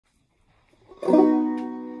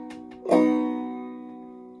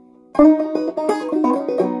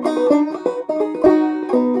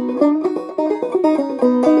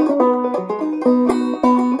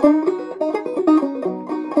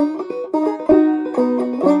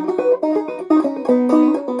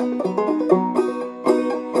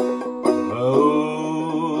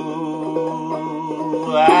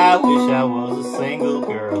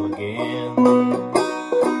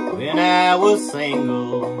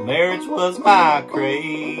Marriage was my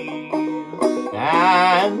crave,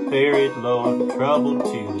 I'm buried low and troubled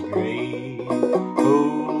to the grave.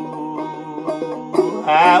 Oh,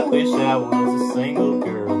 I wish I was a single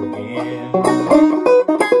girl again.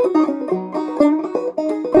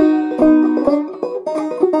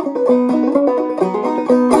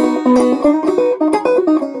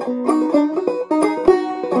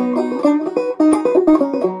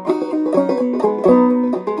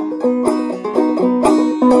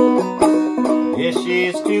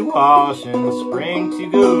 Dishes to wash and the spring to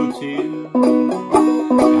go to.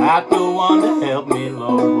 Got no one to help me,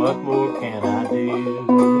 Lord, what more can I do?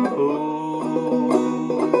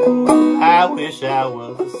 Oh, I wish I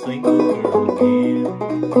was a single girl again.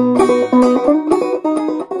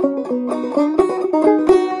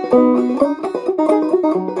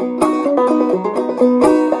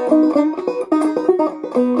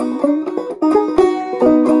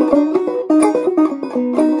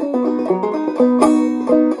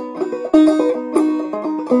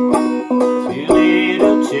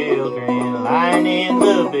 Children lying in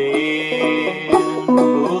the bed,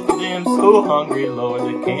 both of them so hungry, Lord,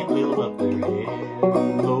 they can't lift up their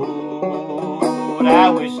head. Lord, I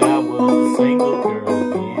wish I was a single girl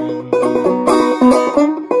again.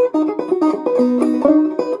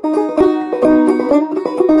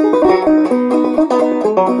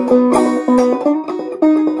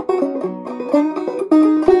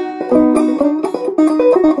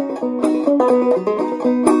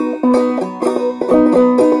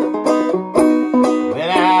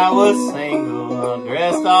 Single,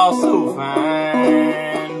 dressed all so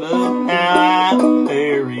fine, but now I'm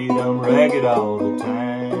married, I'm ragged all the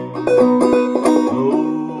time.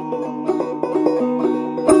 Oh,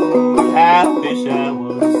 I wish I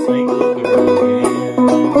was a single girl again.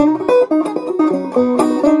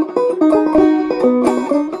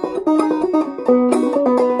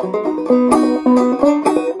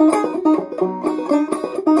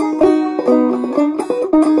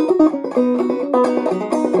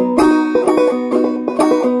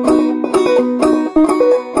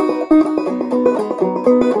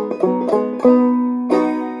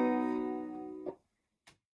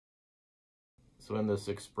 So in this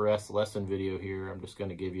express lesson video here, I'm just going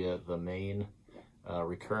to give you the main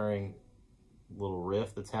recurring little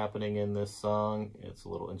riff that's happening in this song. It's a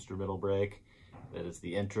little instrumental break that is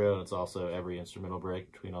the intro, and it's also every instrumental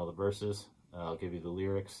break between all the verses. I'll give you the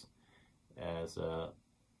lyrics as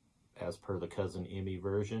per the Cousin Emmy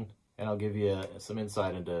version, and I'll give you some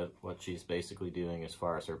insight into what she's basically doing as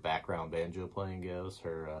far as her background banjo playing goes,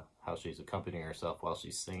 her how she's accompanying herself while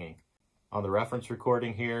she's singing. On the reference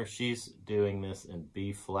recording here, she's doing this in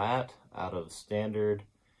B flat out of standard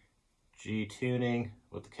G tuning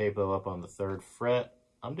with the capo up on the 3rd fret.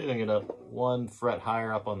 I'm doing it up 1 fret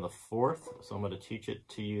higher up on the 4th, so I'm going to teach it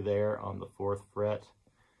to you there on the 4th fret.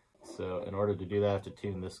 So in order to do that, I have to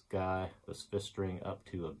tune this guy, this 5th string, up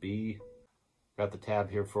to a B. Got the tab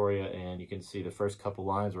here for you, and you can see the first couple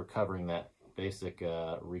lines we're covering that basic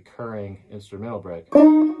recurring instrumental break.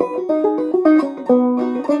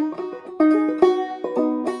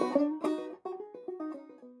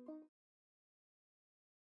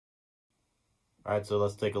 Alright, so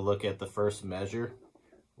let's take a look at the first measure.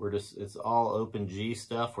 It's all open G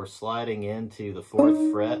stuff. We're sliding into the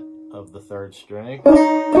 4th fret of the 3rd string.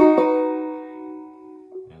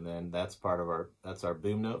 And then that's our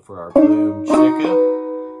boom note for our boom chicka.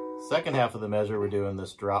 Second half of the measure, we're doing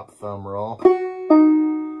this drop thumb roll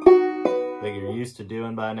that you're used to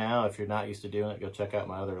doing by now. If you're not used to doing it, go check out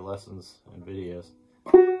my other lessons and videos.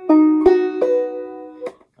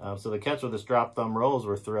 So the catch with this drop thumb roll is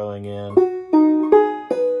we're throwing in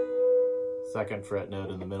 2nd fret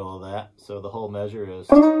note in the middle of that. So the whole measure is.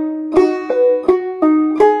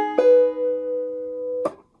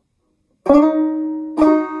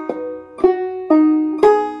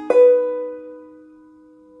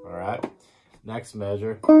 Alright, next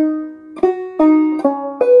measure.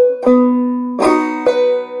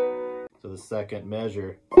 So the 2nd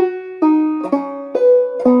measure.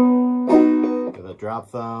 With a drop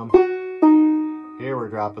thumb. Here we're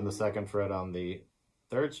dropping the 2nd fret on the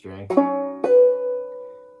 3rd string.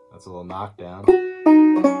 That's a little knockdown.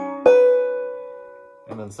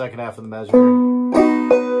 And then the second half of the measure,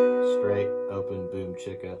 straight, open, boom,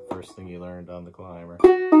 chicka, first thing you learned on the Clawhammer.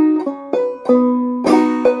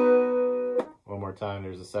 One more time,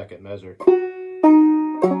 there's a second measure.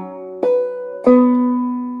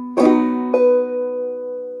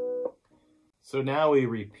 So now we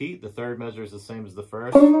repeat, the third measure is the same as the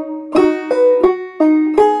first. And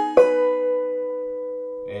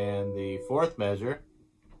the fourth measure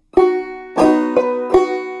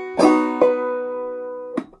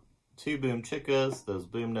 2 boom chickas, those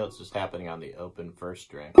boom notes just happening on the open first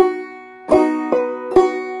string.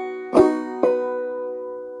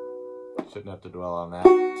 Shouldn't have to dwell on that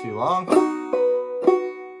too long.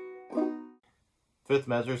 5th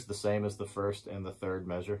measure is the same as the 1st and the 3rd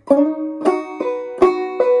measure.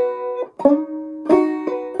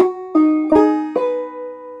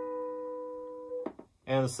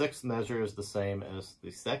 And the 6th measure is the same as the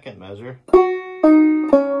 2nd measure.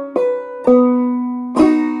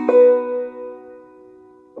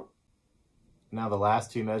 Now the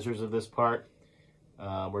last 2 measures of this part,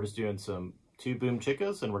 we're just doing some 2 boom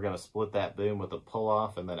chickas, and we're going to split that boom with a pull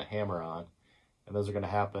off and then a hammer on. And those are going to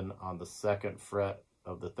happen on the 2nd fret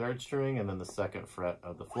of the 3rd string and then the 2nd fret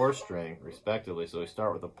of the 4th string, respectively. So we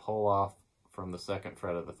start with a pull off from the 2nd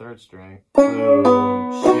fret of the 3rd string, boom,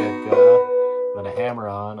 chicka, then a hammer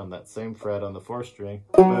on that same fret on the 4th string,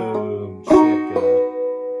 boom,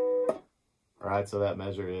 chicka. Alright, so that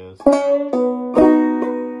measure is.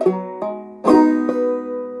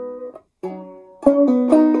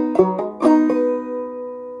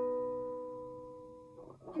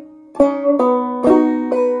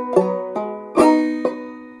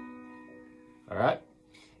 Alright,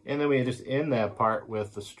 and then we just end that part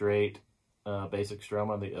with the straight basic strum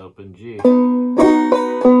on the open G. So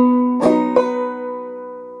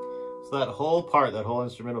that whole part, that whole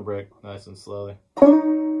instrumental break, nice and slowly. It's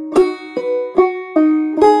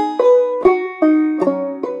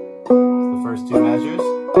the first 2 measures.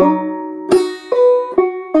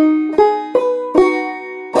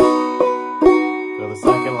 Go to the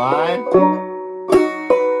 2nd line.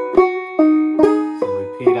 Some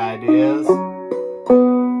repeat ideas.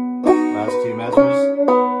 Last 2 measures.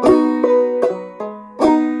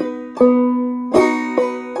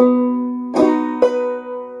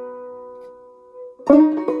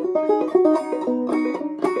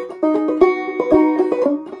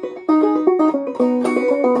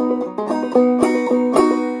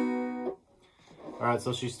 Alright,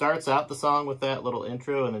 so she starts out the song with that little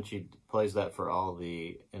intro, and then she plays that for all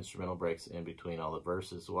the instrumental breaks in between all the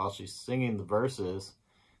verses. While she's singing the verses,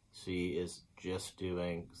 she is just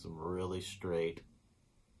doing some really straight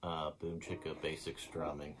boom chicka basic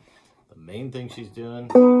strumming. The main thing she's doing,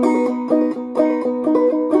 boom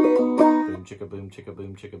chicka boom chicka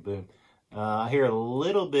boom chicka boom. I hear a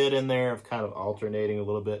little bit in there of kind of alternating a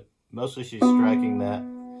little bit. Mostly she's striking that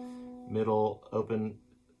middle open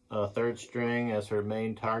 3rd string as her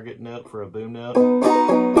main target note for a boom note.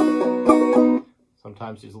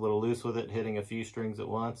 Sometimes she's a little loose with it, hitting a few strings at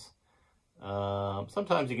once.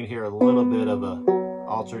 Sometimes you can hear a little bit of a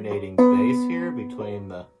alternating bass here between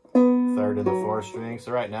the 3rd and the 4th string.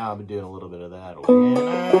 So right now I've been doing a little bit of that. When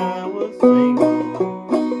I was single,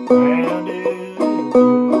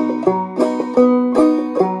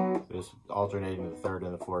 so just alternating the 3rd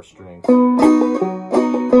and the 4th strings.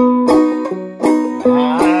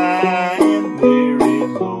 I am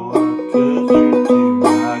buried, Lord, 'cause you're to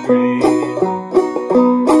my grave.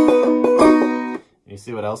 You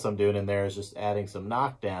see what else I'm doing in there is just adding some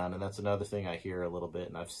knockdown, and that's another thing I hear a little bit,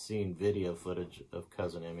 and I've seen video footage of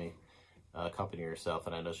Cousin Emmy accompanying herself,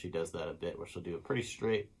 and I know she does that a bit, where she'll do a pretty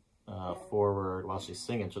straight forward, while she's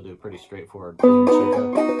singing, she'll do a pretty straightforward boom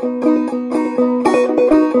chicka.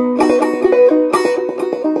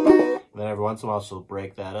 Then every once in a while she'll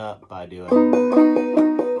break that up by doing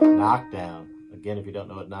knockdown. Again, if you don't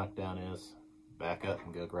know what knockdown is, back up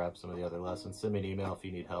and go grab some of the other lessons. Send me an email if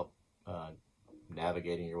you need help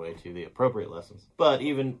navigating your way to the appropriate lessons. But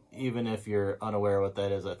even if you're unaware of what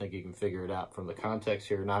that is, I think you can figure it out from the context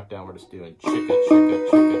here. Knockdown, we're just doing chicka, chicka,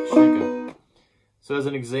 chicka, chicka. So as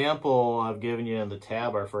an example I've given you in the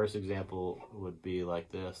tab, our first example would be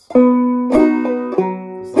like this.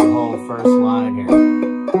 This is the whole first line here.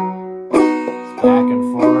 It's back and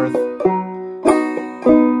forth.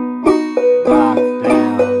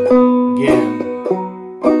 Knockdown. Again.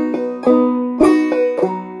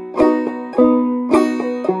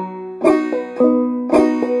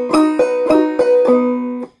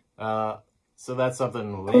 So that's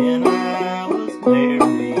something. When I was married,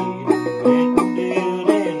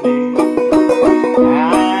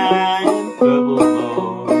 I am trouble,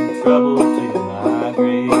 Lord, trouble to my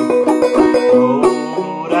grave.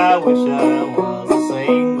 Lord, I wish I was a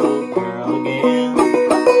single girl again.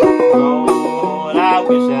 Lord, I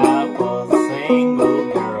wish I was a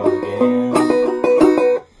single girl again.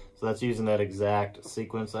 So that's using that exact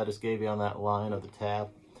sequence I just gave you on that line of the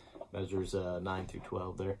tab. Measures 9 through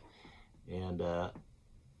 12 there. And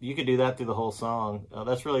you could do that through the whole song.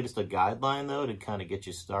 That's really just a guideline, though, to kind of get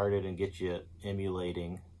you started and get you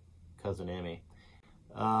emulating Cousin Emmy.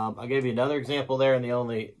 I gave you another example there, and the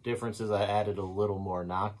only difference is I added a little more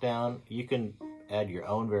knockdown. You can add your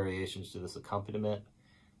own variations to this accompaniment,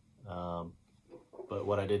 but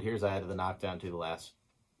what I did here is I added the knockdown to the last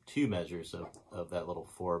 2 measures of that little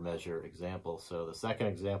 4-measure example. So the second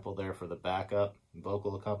example there for the backup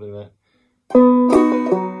vocal accompaniment.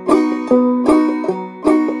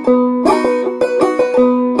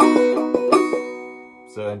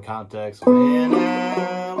 So in context, when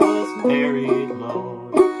I was married,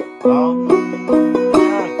 Lord, called me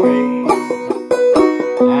my grave.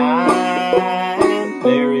 I am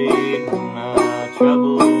buried my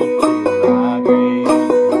trouble to my grave.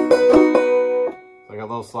 So I got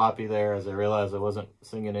a little sloppy there as I realized I wasn't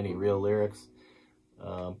singing any real lyrics,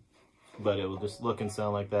 but it will just look and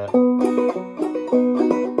sound like that.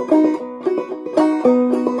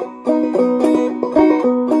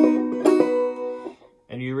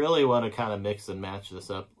 You really want to kind of mix and match this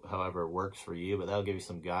up however it works for you, but that'll give you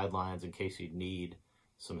some guidelines in case you need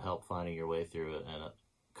some help finding your way through an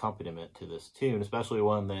accompaniment to this tune, especially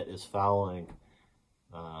one that is following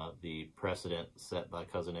the precedent set by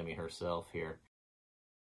Cousin Emmy herself here.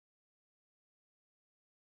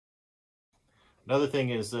 Another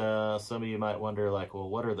thing is some of you might wonder, like, well,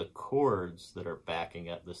 what are the chords that are backing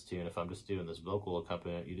up this tune? If I'm just doing this vocal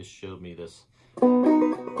accompaniment, you just showed me this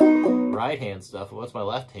right hand stuff. What's my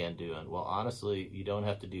left hand doing? Well, honestly, you don't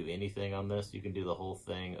have to do anything on this. You can do the whole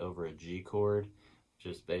thing over a G chord, which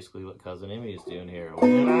is basically what Cousin Emmy is doing here.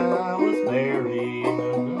 When I was married,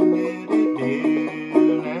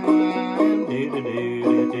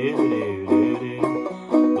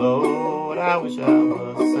 Lord, I wish I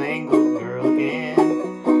was a single girl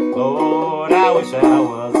again. Lord, I wish I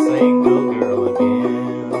was a single girl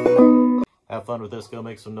again. Have fun with this. Go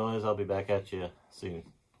make some noise. I'll be back at you soon.